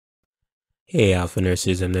Hey Alpha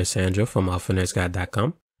Nurses, I'm Nurse Sandra from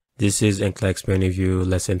alphanursguide.com. This is NCLEX LPN Review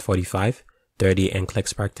Lesson 45, 30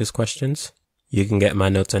 NCLEX Practice Questions. You can get my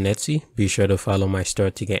notes on Etsy. Be sure to follow my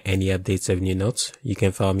store to get any updates of new notes. You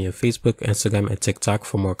can follow me on Facebook, Instagram, and TikTok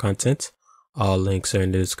for more content. All links are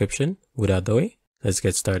in the description. Without the way, let's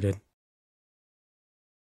get started.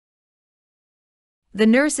 The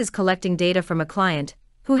nurse is collecting data from a client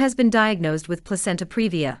who has been diagnosed with placenta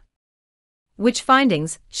previa. Which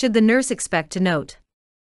findings should the nurse expect to note?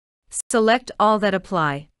 Select all that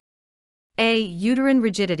apply. A. Uterine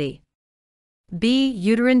rigidity. B.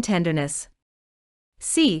 Uterine tenderness.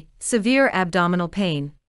 C. Severe abdominal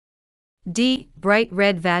pain. D. Bright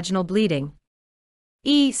red vaginal bleeding.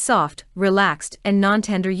 E. Soft, relaxed, and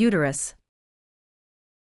non-tender uterus.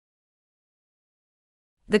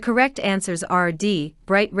 The correct answers are D.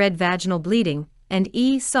 Bright red vaginal bleeding, and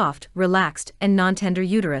E. Soft, relaxed, and non-tender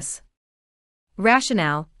uterus.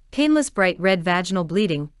 Rationale: painless bright red vaginal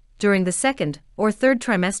bleeding during the second or third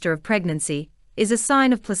trimester of pregnancy is a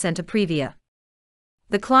sign of placenta previa.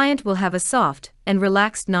 The client will have a soft and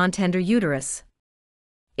relaxed non-tender uterus.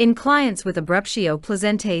 In clients with abruptio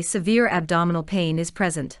placentae, severe abdominal pain is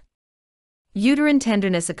present. Uterine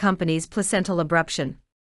tenderness accompanies placental abruption.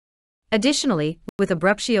 Additionally, with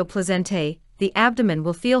abruptio placentae, the abdomen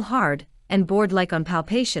will feel hard and board-like on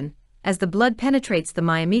palpation as the blood penetrates the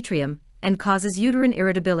myometrium and causes uterine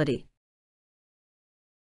irritability.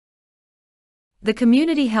 The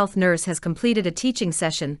community health nurse has completed a teaching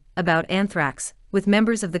session about anthrax with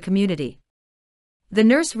members of the community. The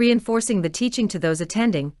nurse reinforcing the teaching to those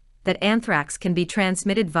attending that anthrax can be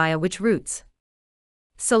transmitted via which routes?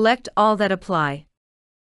 Select all that apply.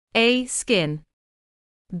 A. Skin.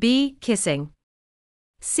 B. Kissing.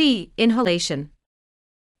 C. Inhalation.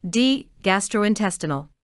 D. Gastrointestinal.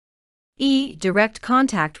 E. Direct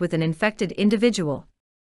contact with an infected individual.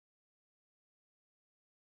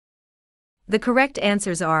 The correct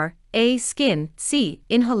answers are A. Skin, C.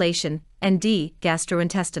 Inhalation, and D.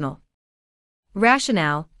 Gastrointestinal.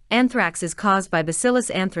 Rationale: anthrax is caused by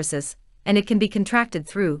Bacillus anthracis, and it can be contracted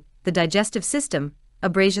through the digestive system,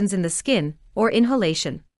 abrasions in the skin, or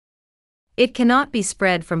inhalation. It cannot be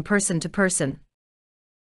spread from person to person.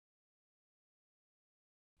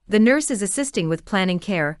 The nurse is assisting with planning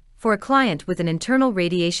care for a client with an internal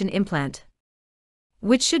radiation implant.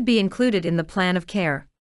 Which should be included in the plan of care?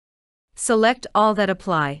 Select all that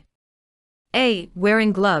apply. A.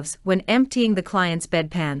 Wearing gloves when emptying the client's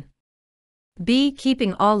bedpan. B.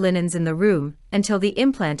 Keeping all linens in the room until the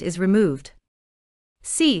implant is removed.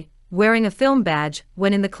 C. Wearing a film badge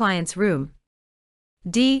when in the client's room.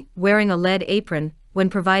 D. Wearing a lead apron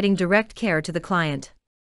when providing direct care to the client.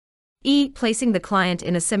 E. Placing the client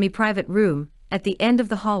in a semi-private room at the end of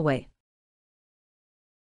the hallway.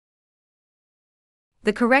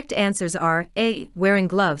 The correct answers are A. Wearing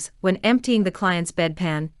gloves when emptying the client's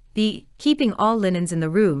bedpan, B. Keeping all linens in the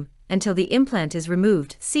room until the implant is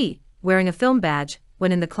removed, C. Wearing a film badge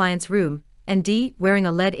when in the client's room, and D. Wearing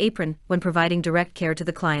a lead apron when providing direct care to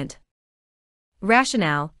the client.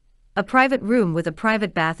 Rationale: a private room with a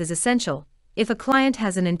private bath is essential if a client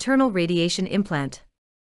has an internal radiation implant.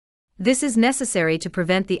 This is necessary to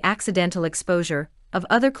prevent the accidental exposure of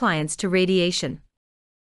other clients to radiation.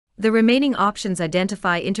 The remaining options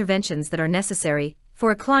identify interventions that are necessary for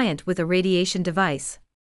a client with a radiation device.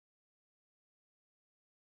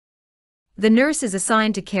 The nurse is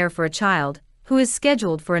assigned to care for a child who is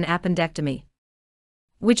scheduled for an appendectomy.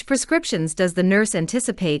 Which prescriptions does the nurse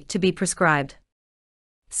anticipate to be prescribed?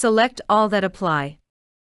 Select all that apply.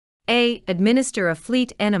 A. Administer a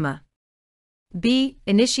fleet enema. B.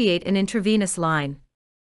 Initiate an intravenous line.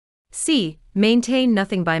 C. Maintain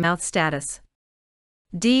nothing by mouth status.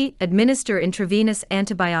 D. Administer intravenous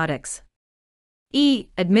antibiotics. E.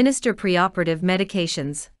 Administer preoperative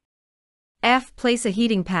medications. F. Place a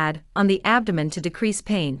heating pad on the abdomen to decrease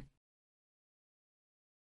pain.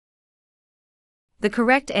 The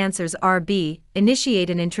correct answers are B. Initiate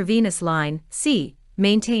an intravenous line, C.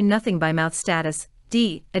 Maintain nothing by mouth status,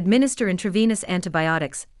 D. Administer intravenous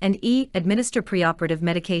antibiotics, and E. Administer preoperative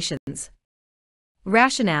medications.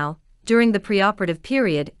 Rationale: during the preoperative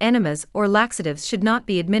period, enemas or laxatives should not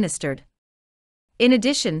be administered. In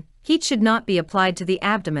addition, heat should not be applied to the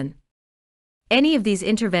abdomen. Any of these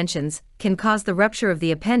interventions can cause the rupture of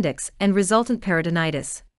the appendix and resultant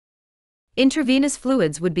peritonitis. Intravenous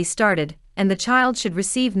fluids would be started, and the child should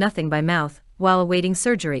receive nothing by mouth while awaiting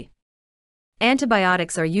surgery.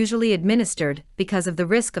 Antibiotics are usually administered because of the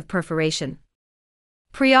risk of perforation.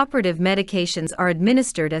 Preoperative medications are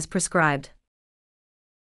administered as prescribed.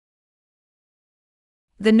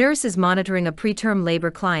 The nurse is monitoring a preterm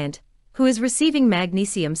labor client who is receiving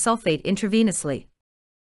magnesium sulfate intravenously.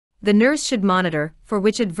 The nurse should monitor for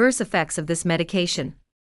which adverse effects of this medication.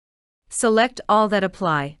 Select all that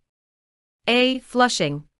apply. A.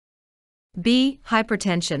 Flushing. B.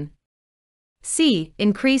 Hypertension. C.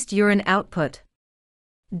 Increased urine output.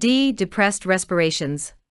 D. Depressed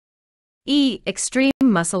respirations. E. Extreme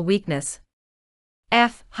muscle weakness.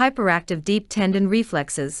 F. Hyperactive deep tendon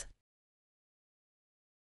reflexes.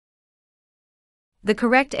 The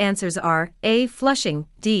correct answers are A. Flushing,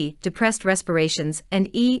 D. Depressed respirations, and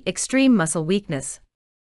E. Extreme muscle weakness.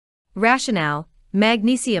 Rationale: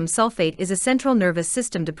 magnesium sulfate is a central nervous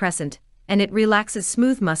system depressant, and it relaxes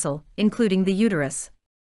smooth muscle, including the uterus.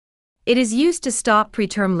 It is used to stop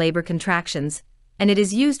preterm labor contractions, and it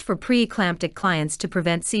is used for pre-eclamptic clients to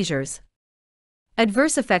prevent seizures.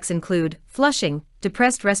 Adverse effects include flushing,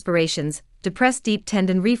 depressed respirations, depressed deep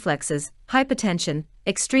tendon reflexes, hypotension,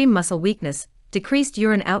 extreme muscle weakness, decreased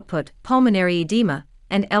urine output, pulmonary edema,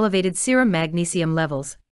 and elevated serum magnesium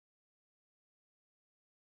levels.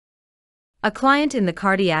 A client in the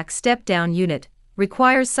cardiac step-down unit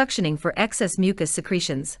requires suctioning for excess mucus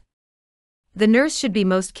secretions. The nurse should be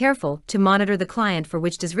most careful to monitor the client for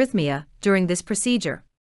which dysrhythmia during this procedure.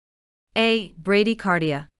 A.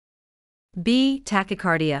 Bradycardia. B.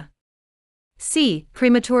 Tachycardia. C.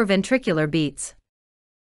 Premature ventricular beats.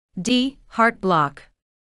 D. Heart block.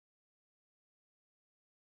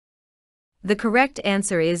 The correct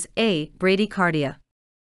answer is A. Bradycardia.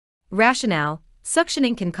 Rationale: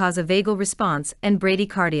 suctioning can cause a vagal response and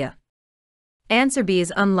bradycardia. Answer B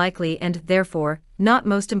is unlikely and, therefore, not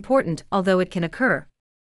most important, although it can occur.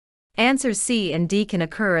 Answers C and D can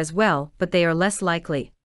occur as well, but they are less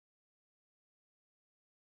likely.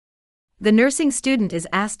 The nursing student is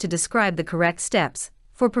asked to describe the correct steps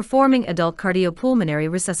for performing adult cardiopulmonary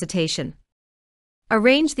resuscitation.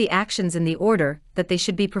 Arrange the actions in the order that they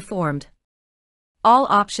should be performed. All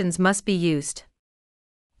options must be used.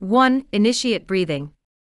 1. Initiate breathing.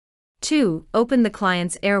 2. Open the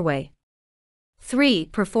client's airway. 3.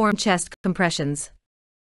 Perform chest compressions.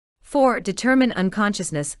 4. Determine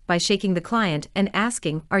unconsciousness by shaking the client and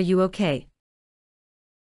asking, "Are you okay?"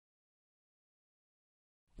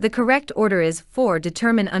 The correct order is 4.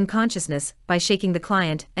 Determine unconsciousness by shaking the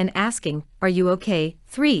client and asking, "Are you okay?"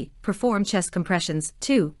 3. Perform chest compressions.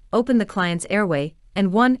 2. Open the client's airway.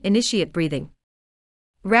 And 1. Initiate breathing.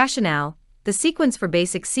 Rationale: the sequence for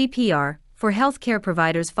basic CPR for healthcare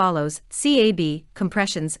providers follows CAB,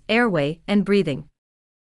 compressions, airway, and breathing.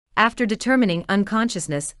 After determining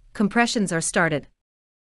unconsciousness, compressions are started.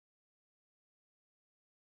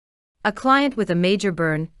 A client with a major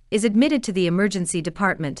burn is admitted to the emergency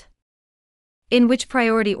department. In which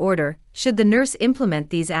priority order should the nurse implement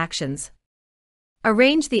these actions?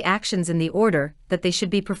 Arrange the actions in the order that they should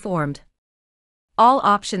be performed. All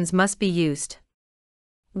options must be used.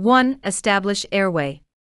 1. Establish airway.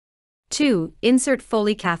 2. Insert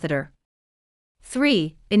Foley catheter.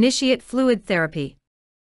 3. Initiate fluid therapy.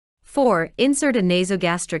 4. Insert a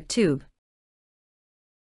nasogastric tube.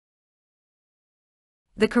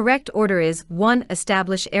 The correct order is 1.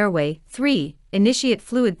 Establish airway, 3. Initiate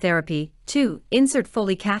fluid therapy, 2. Insert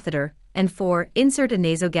Foley catheter, and 4. Insert a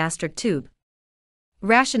nasogastric tube.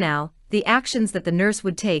 Rationale: the actions that the nurse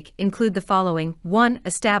would take include the following. 1.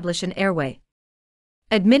 Establish an airway.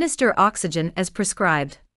 Administer oxygen as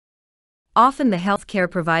prescribed. Often the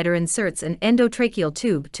healthcare provider inserts an endotracheal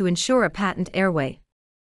tube to ensure a patent airway.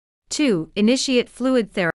 2. Initiate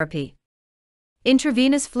fluid therapy.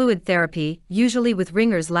 Intravenous fluid therapy, usually with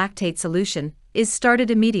Ringer's lactate solution, is started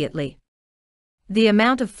immediately. The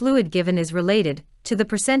amount of fluid given is related to the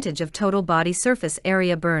percentage of total body surface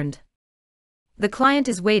area burned. The client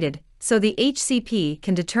is weighted, so the HCP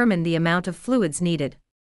can determine the amount of fluids needed.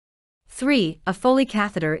 3. A Foley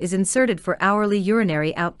catheter is inserted for hourly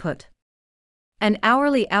urinary output. An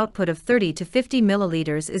hourly output of 30 to 50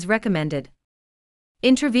 milliliters is recommended.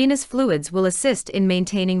 Intravenous fluids will assist in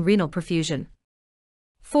maintaining renal perfusion.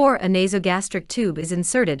 4. A nasogastric tube is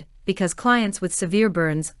inserted because clients with severe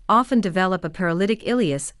burns often develop a paralytic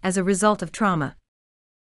ileus as a result of trauma.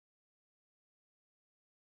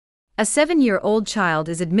 A 7-year-old child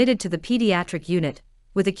is admitted to the pediatric unit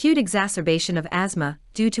with acute exacerbation of asthma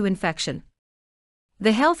due to infection.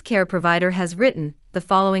 The healthcare provider has written the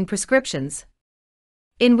following prescriptions.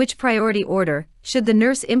 In which priority order should the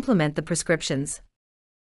nurse implement the prescriptions?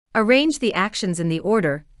 Arrange the actions in the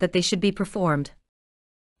order that they should be performed.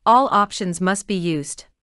 All options must be used.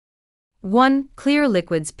 1. Clear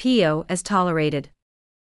liquids PO as tolerated.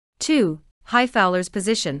 2. High Fowler's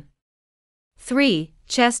position. 3.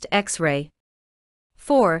 Chest X-ray.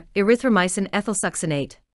 4. Erythromycin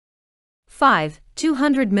ethylsuccinate. 5.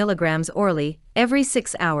 200 milligrams orally, every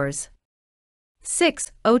 6 hours.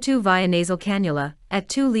 6. O2 via nasal cannula, at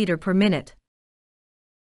 2 liters per minute.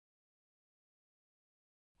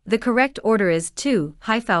 The correct order is 2.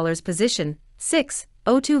 High Fowler's position, 6.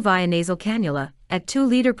 O2 via nasal cannula, at 2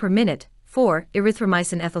 liters per minute. 4.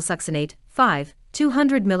 Erythromycin ethylsuccinate, 5.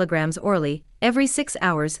 200 milligrams orally, every 6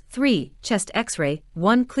 hours. 3. Chest X-ray,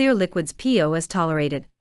 1. Clear liquids PO as tolerated.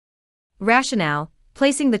 Rationale: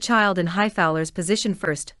 placing the child in High Fowler's position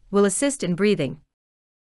first will assist in breathing.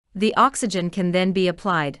 The oxygen can then be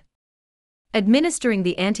applied. Administering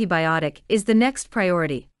the antibiotic is the next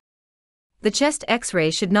priority. The chest X-ray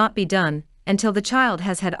should not be done until the child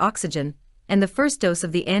has had oxygen and the first dose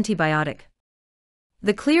of the antibiotic.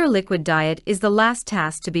 The clear liquid diet is the last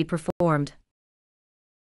task to be performed.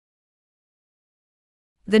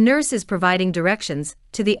 The nurse is providing directions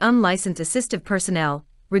to the unlicensed assistive personnel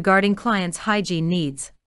regarding clients' hygiene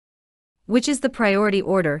needs, which is the priority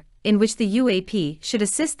order in which the UAP should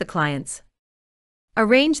assist the clients.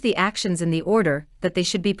 Arrange the actions in the order that they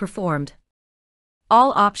should be performed.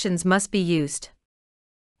 All options must be used.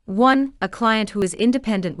 1. A client who is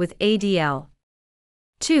independent with ADL.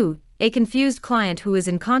 2. A confused client who is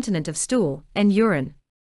incontinent of stool and urine.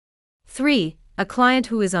 3. A client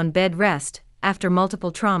who is on bed rest after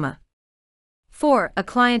multiple trauma. 4. A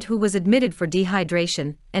client who was admitted for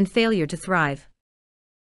dehydration and failure to thrive.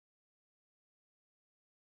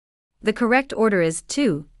 The correct order is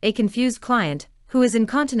 2. A confused client who is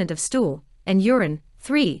incontinent of stool and urine.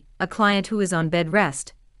 3. A client who is on bed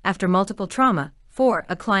rest after multiple trauma. 4.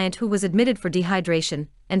 A client who was admitted for dehydration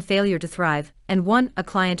and failure to thrive. And 1. A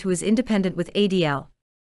client who is independent with ADL.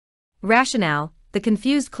 Rationale: the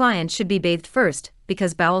confused client should be bathed first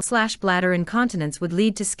because bowel/bladder incontinence would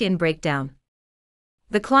lead to skin breakdown.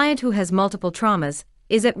 The client who has multiple traumas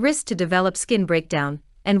is at risk to develop skin breakdown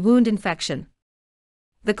and wound infection.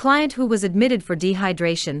 The client who was admitted for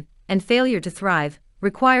dehydration and failure to thrive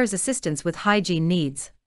requires assistance with hygiene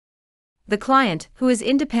needs. The client who is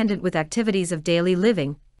independent with activities of daily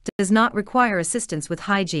living does not require assistance with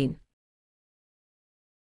hygiene.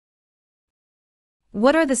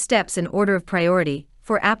 What are the steps in order of priority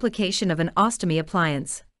for application of an ostomy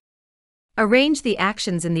appliance? Arrange the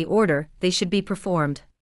actions in the order they should be performed.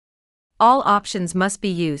 All options must be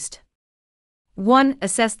used. 1.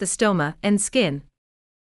 Assess the stoma and skin.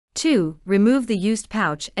 2. Remove the used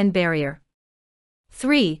pouch and barrier.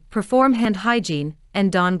 3. Perform hand hygiene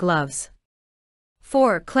and don gloves.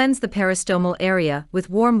 4. Cleanse the peristomal area with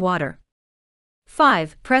warm water.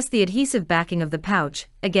 5. Press the adhesive backing of the pouch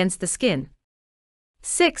against the skin.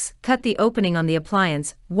 6. Cut the opening on the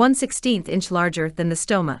appliance 1/16 inch larger than the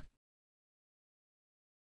stoma.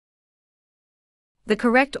 The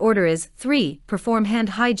correct order is 3. Perform hand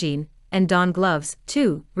hygiene and don gloves.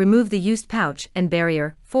 2. Remove the used pouch and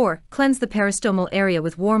barrier. 4. Cleanse the peristomal area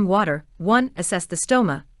with warm water. 1. Assess the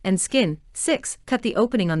stoma and skin. 6. Cut the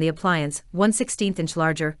opening on the appliance 1/16 inch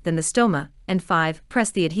larger than the stoma. And 5.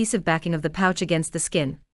 Press the adhesive backing of the pouch against the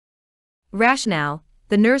skin. Rationale: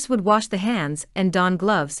 the nurse would wash the hands and don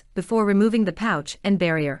gloves before removing the pouch and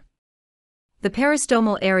barrier. The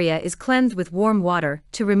peristomal area is cleansed with warm water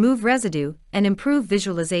to remove residue and improve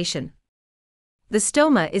visualization. The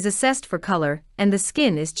stoma is assessed for color and the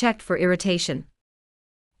skin is checked for irritation.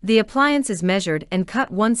 The appliance is measured and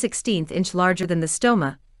cut 1/16 inch larger than the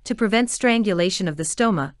stoma to prevent strangulation of the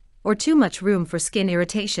stoma or too much room for skin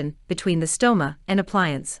irritation between the stoma and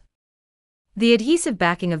appliance. The adhesive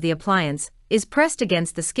backing of the appliance is pressed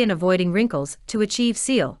against the skin, avoiding wrinkles to achieve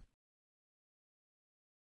seal.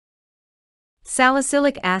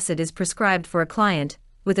 Salicylic acid is prescribed for a client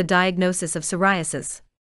with a diagnosis of psoriasis.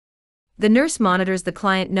 The nurse monitors the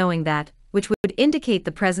client knowing that, which would indicate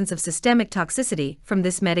the presence of systemic toxicity from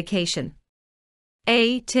this medication.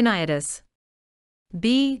 A. Tinnitus.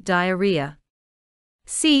 B. Diarrhea.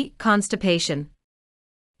 C. Constipation.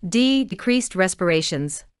 D. Decreased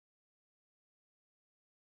respirations.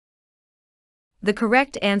 The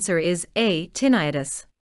correct answer is A. Tinnitus.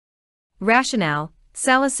 Rationale: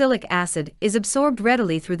 salicylic acid is absorbed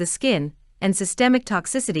readily through the skin, and systemic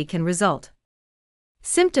toxicity can result.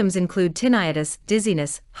 Symptoms include tinnitus,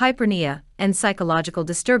 dizziness, hyperpnea, and psychological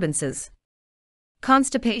disturbances.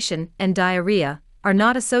 Constipation and diarrhea are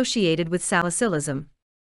not associated with salicylism.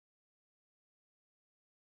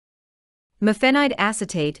 Mefenide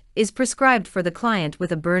acetate is prescribed for the client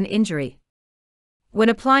with a burn injury. When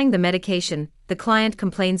applying the medication, the client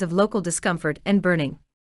complains of local discomfort and burning.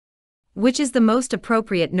 Which is the most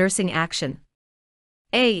appropriate nursing action?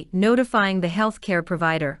 A. Notifying the healthcare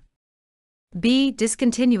provider. B.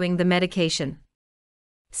 Discontinuing the medication.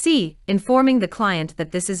 C. Informing the client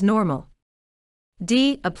that this is normal.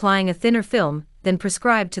 D. Applying a thinner film than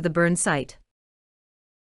prescribed to the burn site.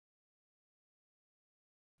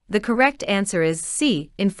 The correct answer is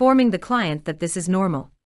C. Informing the client that this is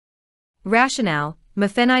normal. Rationale: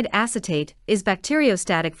 mefenide acetate is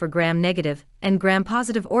bacteriostatic for gram-negative and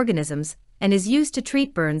gram-positive organisms and is used to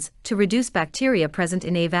treat burns to reduce bacteria present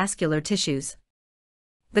in avascular tissues.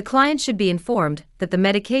 The client should be informed that the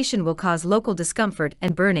medication will cause local discomfort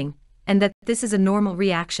and burning, and that this is a normal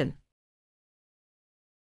reaction.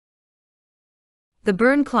 The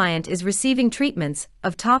burn client is receiving treatments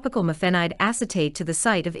of topical mefenide acetate to the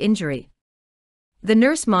site of injury. The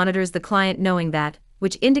nurse monitors the client knowing that,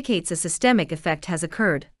 which indicates a systemic effect has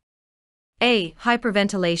occurred. A.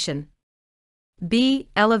 Hyperventilation. B.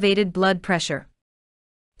 Elevated blood pressure.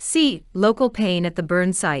 C. Local pain at the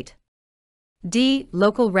burn site. D.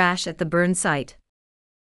 Local rash at the burn site.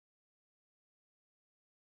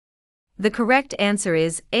 The correct answer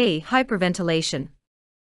is A. Hyperventilation.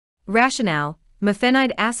 Rationale: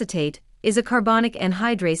 mefenide acetate is a carbonic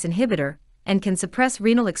anhydrase inhibitor and can suppress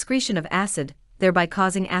renal excretion of acid, thereby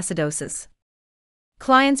causing acidosis.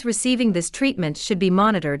 Clients receiving this treatment should be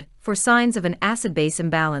monitored for signs of an acid-base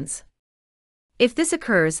imbalance. If this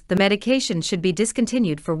occurs, the medication should be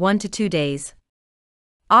discontinued for 1 to 2 days.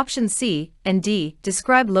 Options C and D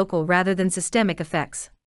describe local rather than systemic effects.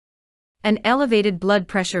 An elevated blood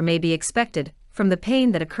pressure may be expected from the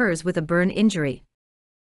pain that occurs with a burn injury.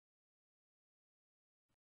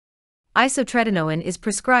 Isotretinoin is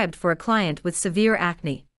prescribed for a client with severe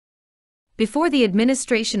acne. Before the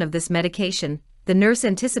administration of this medication, the nurse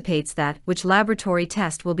anticipates that which laboratory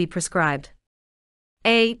test will be prescribed.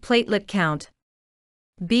 A. Platelet count.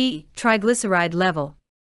 B. Triglyceride level.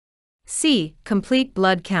 C. Complete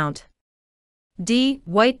blood count. D.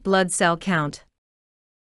 White blood cell count.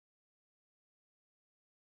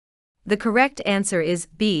 The correct answer is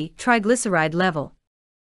B. Triglyceride level.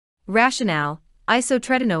 Rationale: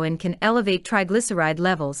 isotretinoin can elevate triglyceride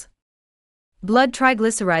levels. Blood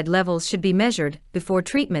triglyceride levels should be measured before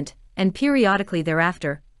treatment and periodically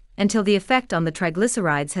thereafter, until the effect on the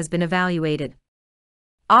triglycerides has been evaluated.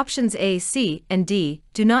 Options A, C, and D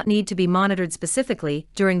do not need to be monitored specifically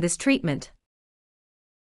during this treatment.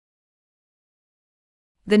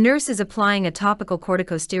 The nurse is applying a topical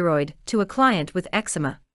corticosteroid to a client with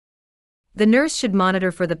eczema. The nurse should monitor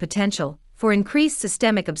for the potential for increased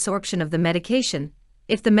systemic absorption of the medication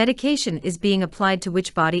if the medication is being applied to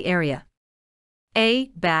which body area? A.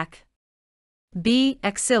 Back. B.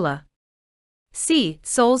 Axilla. C.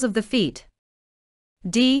 Soles of the feet.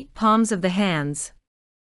 D. Palms of the hands.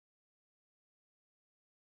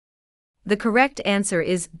 The correct answer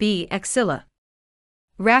is B. Axilla.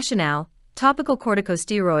 Rationale: topical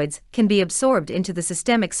corticosteroids can be absorbed into the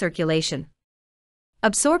systemic circulation.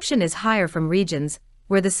 Absorption is higher from regions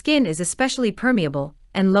where the skin is especially permeable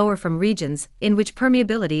and lower from regions in which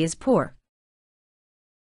permeability is poor.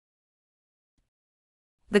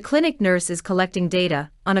 The clinic nurse is collecting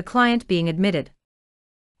data on a client being admitted.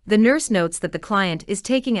 The nurse notes that the client is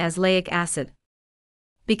taking azelaic acid.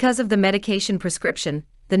 Because of the medication prescription,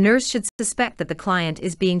 the nurse should suspect that the client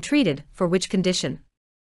is being treated for which condition?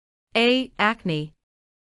 A. Acne.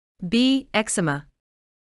 B. Eczema.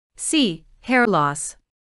 C. Hair loss.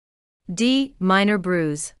 D. Minor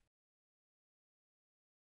bruise.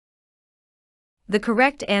 The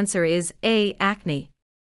correct answer is A. Acne.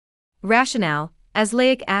 Rationale: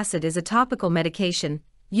 azelaic acid is a topical medication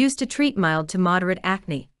used to treat mild to moderate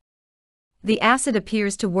acne. The acid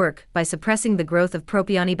appears to work by suppressing the growth of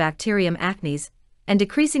Propionibacterium acnes and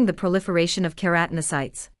decreasing the proliferation of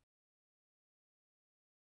keratinocytes.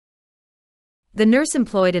 The nurse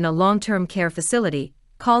employed in a long-term care facility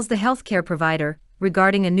calls the healthcare provider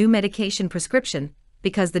regarding a new medication prescription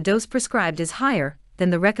because the dose prescribed is higher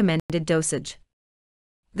than the recommended dosage.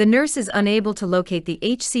 The nurse is unable to locate the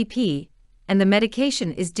HCP and the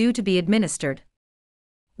medication is due to be administered.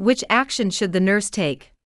 Which action should the nurse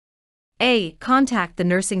take? A. Contact the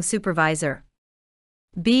nursing supervisor.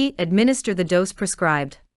 B. Administer the dose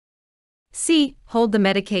prescribed. C. Hold the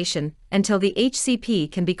medication until the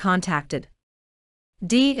HCP can be contacted.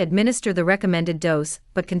 D. Administer the recommended dose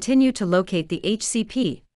but continue to locate the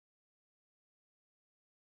HCP.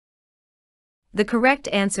 The correct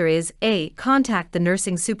answer is A. Contact the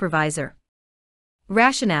nursing supervisor.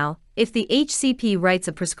 Rationale: if the HCP writes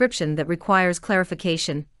a prescription that requires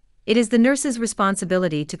clarification, it is the nurse's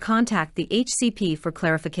responsibility to contact the HCP for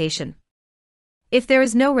clarification. If there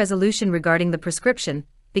is no resolution regarding the prescription,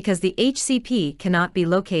 because the HCP cannot be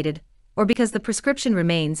located, or because the prescription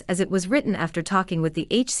remains as it was written after talking with the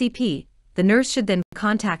HCP, the nurse should then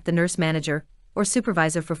contact the nurse manager or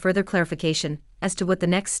supervisor for further clarification as to what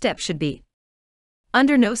the next step should be.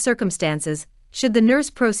 Under no circumstances should the nurse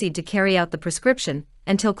proceed to carry out the prescription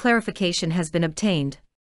until clarification has been obtained.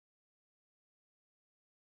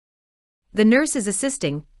 The nurse is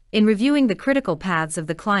assisting in reviewing the critical paths of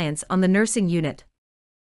the clients on the nursing unit.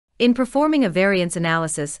 In performing a variance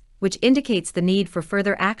analysis, which indicates the need for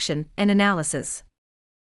further action and analysis.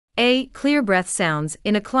 A. Clear breath sounds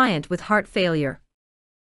in a client with heart failure.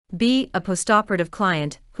 B. A postoperative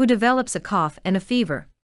client who develops a cough and a fever.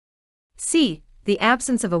 C. The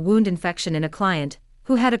absence of a wound infection in a client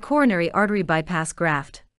who had a coronary artery bypass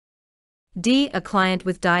graft. D. A client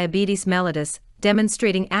with diabetes mellitus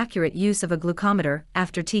demonstrating accurate use of a glucometer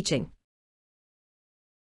after teaching.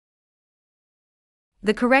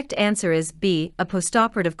 The correct answer is B. A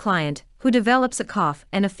postoperative client who develops a cough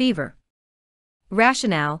and a fever.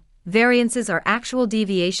 Rationale: variances are actual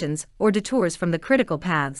deviations or detours from the critical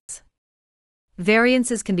paths.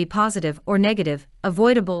 Variances can be positive or negative,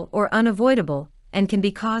 avoidable or unavoidable, and can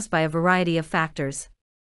be caused by a variety of factors.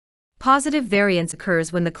 Positive variance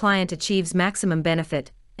occurs when the client achieves maximum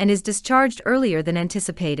benefit and is discharged earlier than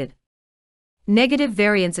anticipated. Negative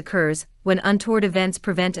variance occurs when untoward events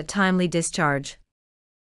prevent a timely discharge.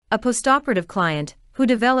 A postoperative client who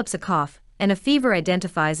develops a cough and a fever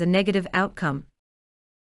identifies a negative outcome.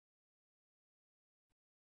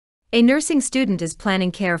 A nursing student is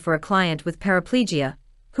planning care for a client with paraplegia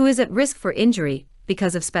who is at risk for injury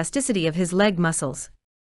because of spasticity of his leg muscles.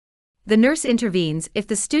 The nurse intervenes if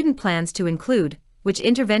the student plans to include which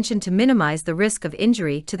intervention to minimize the risk of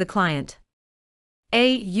injury to the client.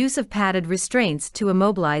 A. Use of padded restraints to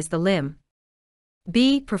immobilize the limb.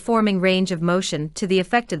 B. Performing range of motion to the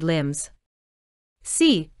affected limbs.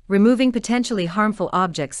 C. Removing potentially harmful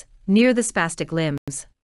objects near the spastic limbs.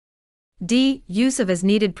 D. Use of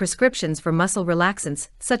as-needed prescriptions for muscle relaxants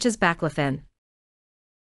such as baclofen.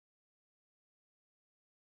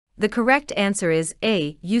 The correct answer is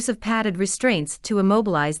A. Use of padded restraints to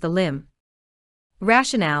immobilize the limb.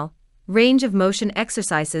 Rationale: range of motion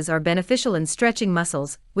exercises are beneficial in stretching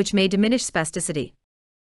muscles, which may diminish spasticity.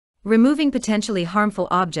 Removing potentially harmful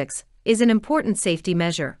objects is an important safety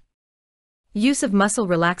measure. Use of muscle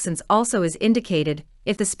relaxants also is indicated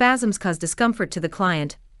if the spasms cause discomfort to the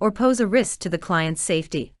client or pose a risk to the client's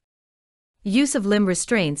safety. Use of limb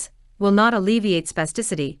restraints will not alleviate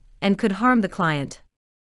spasticity and could harm the client.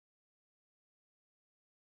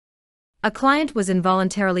 A client was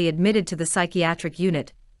involuntarily admitted to the psychiatric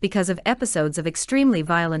unit because of episodes of extremely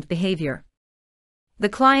violent behavior. The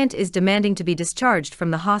client is demanding to be discharged from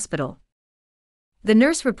the hospital. The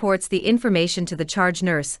nurse reports the information to the charge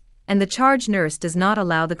nurse, and the charge nurse does not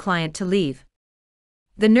allow the client to leave.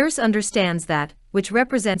 The nurse understands that, which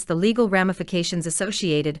represents the legal ramifications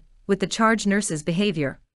associated with the charge nurse's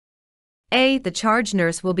behavior. A. The charge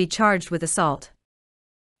nurse will be charged with assault.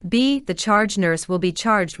 B. The charge nurse will be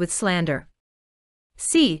charged with slander.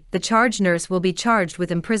 C. The charge nurse will be charged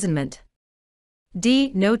with imprisonment.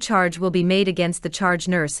 D. No charge will be made against the charge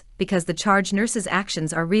nurse because the charge nurse's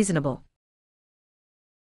actions are reasonable.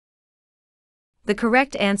 The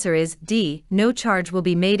correct answer is D. No charge will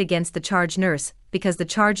be made against the charge nurse because the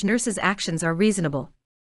charge nurse's actions are reasonable.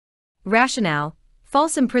 Rationale: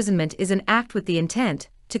 false imprisonment is an act with the intent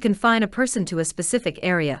to confine a person to a specific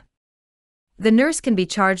area. The nurse can be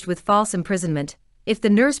charged with false imprisonment if the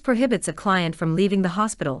nurse prohibits a client from leaving the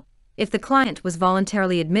hospital, if the client was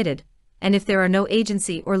voluntarily admitted, and if there are no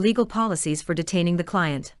agency or legal policies for detaining the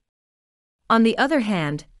client. On the other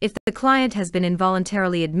hand, if the client has been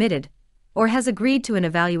involuntarily admitted, or has agreed to an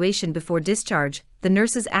evaluation before discharge, the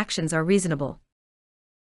nurse's actions are reasonable.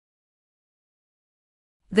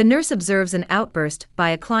 The nurse observes an outburst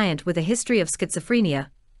by a client with a history of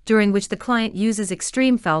schizophrenia, during which the client uses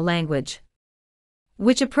extreme foul language.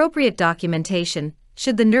 Which appropriate documentation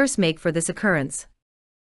should the nurse make for this occurrence?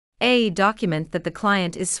 A. Document that the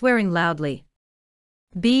client is swearing loudly.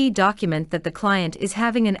 B. Document that the client is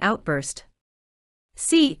having an outburst.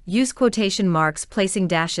 C. Use quotation marks placing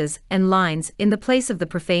dashes and lines in the place of the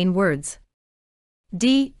profane words.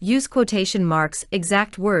 D. Use quotation marks,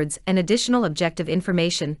 exact words, and additional objective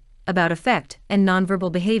information about affect and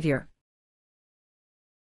nonverbal behavior.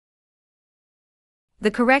 The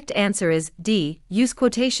correct answer is D. Use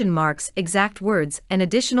quotation marks, exact words, and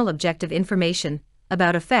additional objective information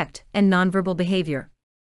about affect and nonverbal behavior.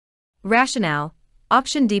 Rationale: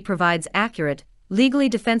 option D provides accurate, legally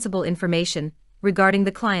defensible information regarding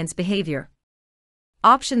the client's behavior.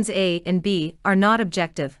 Options A and B are not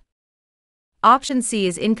objective. Option C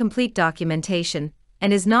is incomplete documentation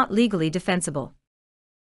and is not legally defensible.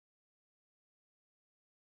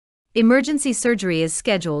 Emergency surgery is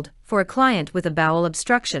scheduled for a client with a bowel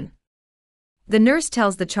obstruction. The nurse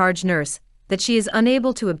tells the charge nurse that she is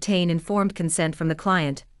unable to obtain informed consent from the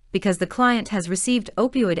client because the client has received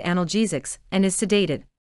opioid analgesics and is sedated.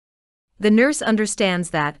 The nurse understands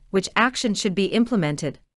that which action should be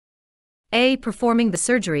implemented. A. Performing the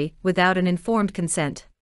surgery without an informed consent.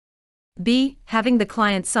 B. Having the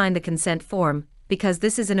client sign the consent form, because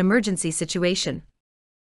this is an emergency situation.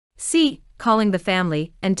 C. Calling the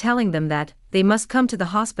family and telling them that they must come to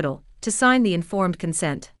the hospital to sign the informed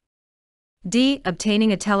consent. D.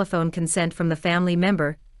 Obtaining a telephone consent from the family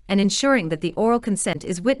member and ensuring that the oral consent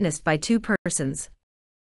is witnessed by two persons.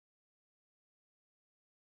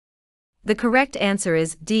 The correct answer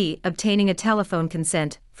is D. Obtaining a telephone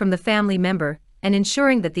consent from the family member and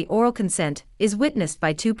ensuring that the oral consent is witnessed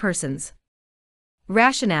by two persons.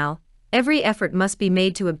 Rationale: every effort must be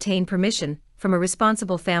made to obtain permission from a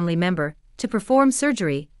responsible family member to perform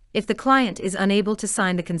surgery if the client is unable to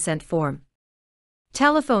sign the consent form.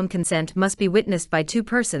 Telephone consent must be witnessed by two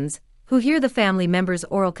persons who hear the family member's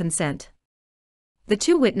oral consent. The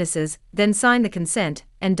two witnesses then sign the consent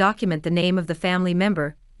and document the name of the family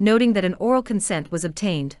member, noting that an oral consent was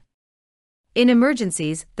obtained. In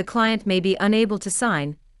emergencies, the client may be unable to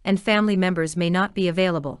sign, and family members may not be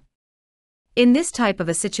available. In this type of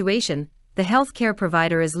a situation, the healthcare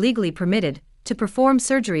provider is legally permitted to perform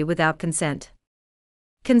surgery without consent.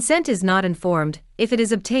 Consent is not informed if it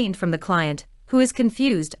is obtained from the client, who is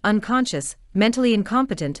confused, unconscious, mentally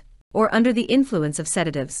incompetent, or under the influence of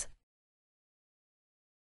sedatives.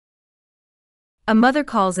 A mother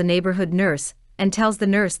calls a neighborhood nurse and tells the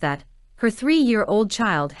nurse that her 3-year-old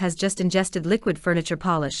child has just ingested liquid furniture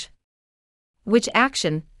polish. Which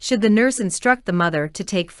action should the nurse instruct the mother to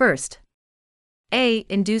take first? A.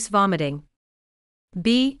 Induce vomiting.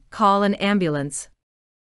 B. Call an ambulance.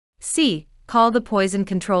 C. Call the poison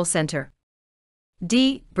control center.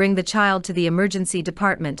 D. Bring the child to the emergency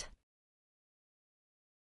department.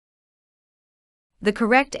 The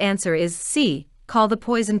correct answer is C. Call the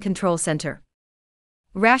poison control center.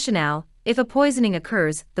 Rationale: if a poisoning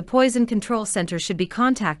occurs, the poison control center should be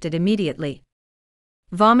contacted immediately.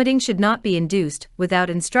 Vomiting should not be induced without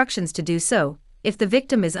instructions to do so if the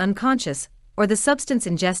victim is unconscious or the substance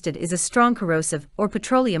ingested is a strong corrosive or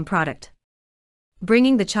petroleum product.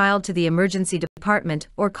 Bringing the child to the emergency department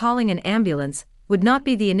or calling an ambulance would not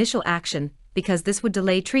be the initial action because this would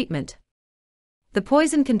delay treatment. The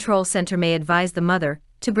poison control center may advise the mother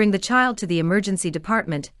to bring the child to the emergency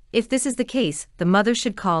department. If this is the case, the mother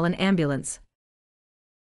should call an ambulance.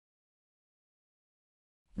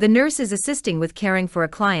 The nurse is assisting with caring for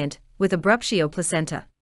a client with abruptio placenta.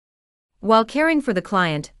 While caring for the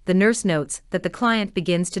client, the nurse notes that the client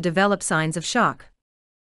begins to develop signs of shock.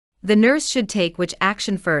 The nurse should take which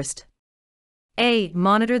action first? A.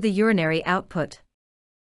 Monitor the urinary output.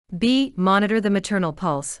 B. Monitor the maternal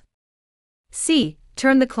pulse. C.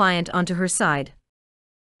 Turn the client onto her side.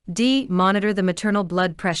 D. Monitor the maternal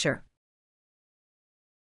blood pressure.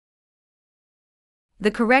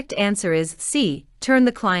 The correct answer is C. Turn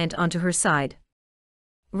the client onto her side.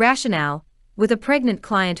 Rationale: with a pregnant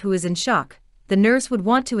client who is in shock, the nurse would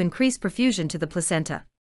want to increase perfusion to the placenta.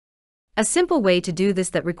 A simple way to do this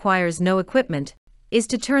that requires no equipment is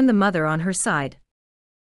to turn the mother on her side.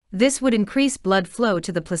 This would increase blood flow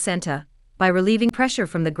to the placenta by relieving pressure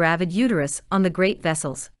from the gravid uterus on the great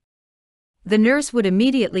vessels. The nurse would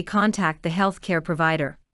immediately contact the healthcare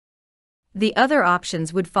provider. The other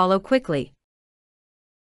options would follow quickly.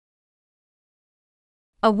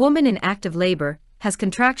 A woman in active labor has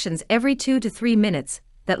contractions every 2 to 3 minutes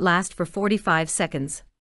that last for 45 seconds.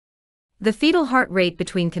 The fetal heart rate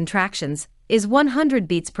between contractions is 100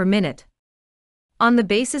 beats per minute. On the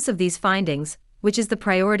basis of these findings, which is the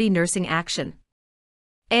priority nursing action?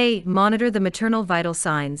 A. Monitor the maternal vital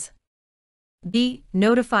signs. B.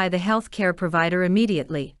 Notify the healthcare provider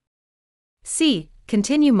immediately. C.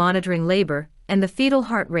 Continue monitoring labor and the fetal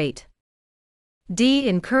heart rate. D.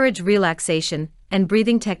 Encourage relaxation and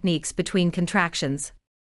breathing techniques between contractions.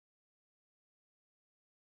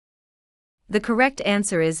 The correct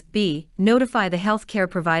answer is B. Notify the healthcare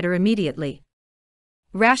provider immediately.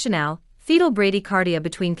 Rationale: fetal bradycardia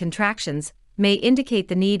between contractions may indicate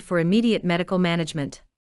the need for immediate medical management.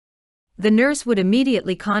 The nurse would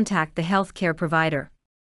immediately contact the healthcare provider.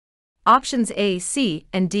 Options A, C,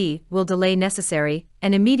 and D will delay necessary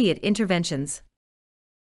and immediate interventions.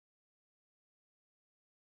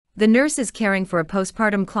 The nurse is caring for a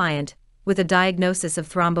postpartum client with a diagnosis of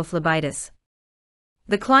thrombophlebitis.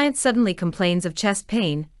 The client suddenly complains of chest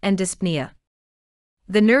pain and dyspnea.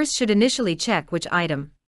 The nurse should initially check which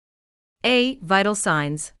item? A. Vital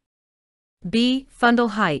signs. B.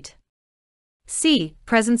 Fundal height. C.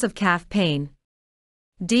 Presence of calf pain.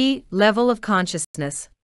 D. Level of consciousness.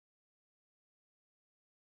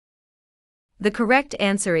 The correct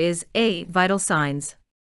answer is A. Vital signs.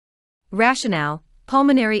 Rationale: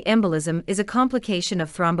 pulmonary embolism is a complication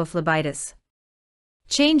of thrombophlebitis.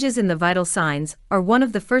 Changes in the vital signs are one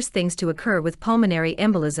of the first things to occur with pulmonary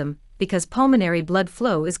embolism because pulmonary blood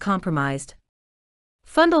flow is compromised.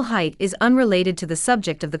 Fundal height is unrelated to the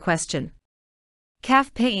subject of the question.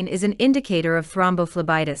 Calf pain is an indicator of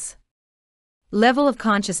thrombophlebitis. Level of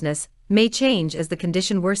consciousness may change as the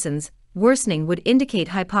condition worsens. Worsening would indicate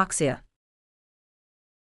hypoxia.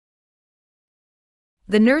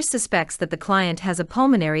 The nurse suspects that the client has a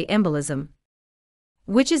pulmonary embolism.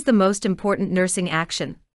 Which is the most important nursing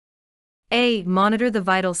action? A. Monitor the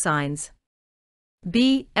vital signs.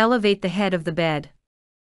 B. Elevate the head of the bed.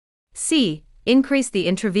 C. Increase the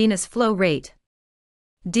intravenous flow rate.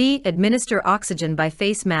 D. Administer oxygen by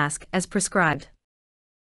face mask as prescribed.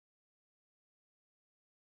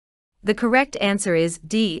 The correct answer is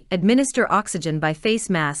D. Administer oxygen by face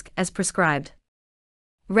mask as prescribed.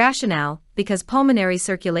 Rationale: because pulmonary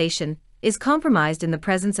circulation is compromised in the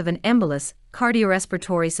presence of an embolus,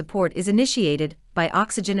 cardiorespiratory support is initiated by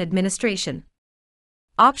oxygen administration.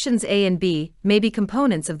 Options A and B may be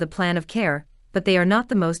components of the plan of care, but they are not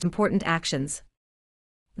the most important actions.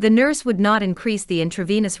 The nurse would not increase the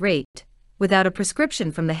intravenous rate without a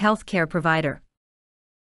prescription from the health care provider.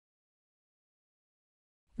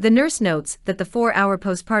 The nurse notes that the 4-hour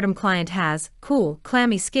postpartum client has cool,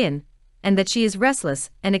 clammy skin, and that she is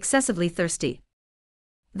restless and excessively thirsty.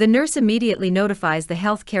 The nurse immediately notifies the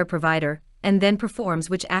health care provider and then performs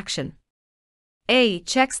which action? A.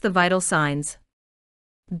 Checks the vital signs.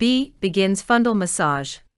 B. Begins fundal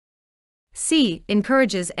massage. C.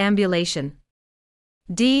 Encourages ambulation.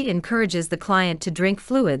 D. Encourages the client to drink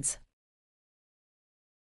fluids.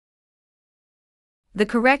 The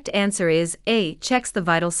correct answer is A. Checks the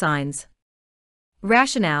vital signs.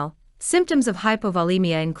 Rationale: symptoms of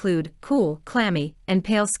hypovolemia include cool, clammy, and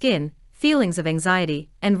pale skin, feelings of anxiety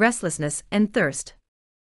and restlessness and thirst.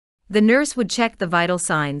 The nurse would check the vital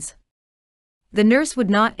signs. The nurse would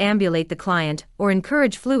not ambulate the client or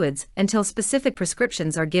encourage fluids until specific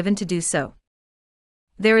prescriptions are given to do so.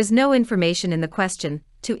 There is no information in the question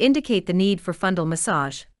to indicate the need for fundal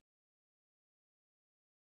massage.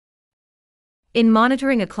 In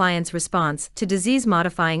monitoring a client's response to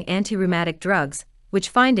disease-modifying anti-rheumatic drugs, which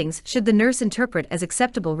findings should the nurse interpret as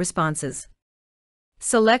acceptable responses?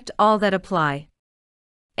 Select all that apply.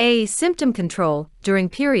 A. Symptom control during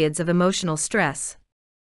periods of emotional stress.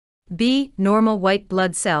 B. Normal white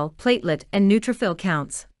blood cell, platelet, and neutrophil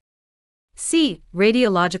counts. C.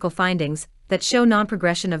 Radiological findings that show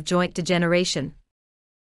non-progression of joint degeneration.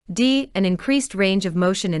 D. An increased range of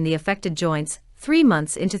motion in the affected joints 3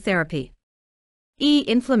 months into therapy. E.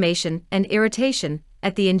 Inflammation and irritation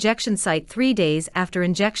at the injection site 3 days after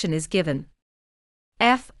injection is given.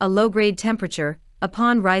 F. A low-grade temperature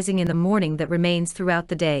upon rising in the morning that remains throughout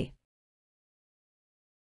the day.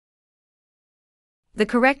 The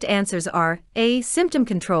correct answers are A. Symptom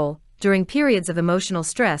control during periods of emotional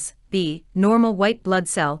stress, B. Normal white blood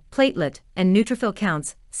cell, platelet, and neutrophil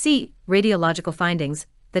counts, C. Radiological findings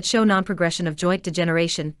that show non-progression of joint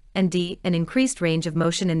degeneration, and D. An increased range of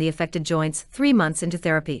motion in the affected joints 3 months into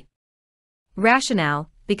therapy. Rationale: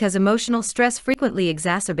 because emotional stress frequently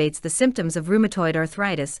exacerbates the symptoms of rheumatoid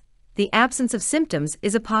arthritis, the absence of symptoms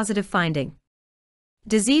is a positive finding.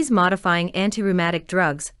 Disease-modifying anti-rheumatic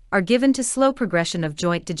drugs are given to slow progression of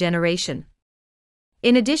joint degeneration.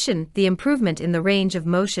 In addition, the improvement in the range of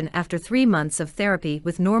motion after 3 months of therapy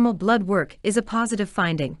with normal blood work is a positive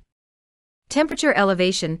finding. Temperature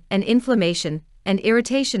elevation and inflammation and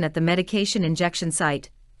irritation at the medication injection site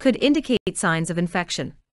could indicate signs of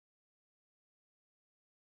infection.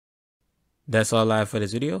 That's all I have for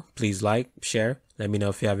this video. Please like, share, let me know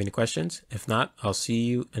if you have any questions. If not, I'll see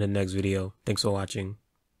you in the next video. Thanks for watching.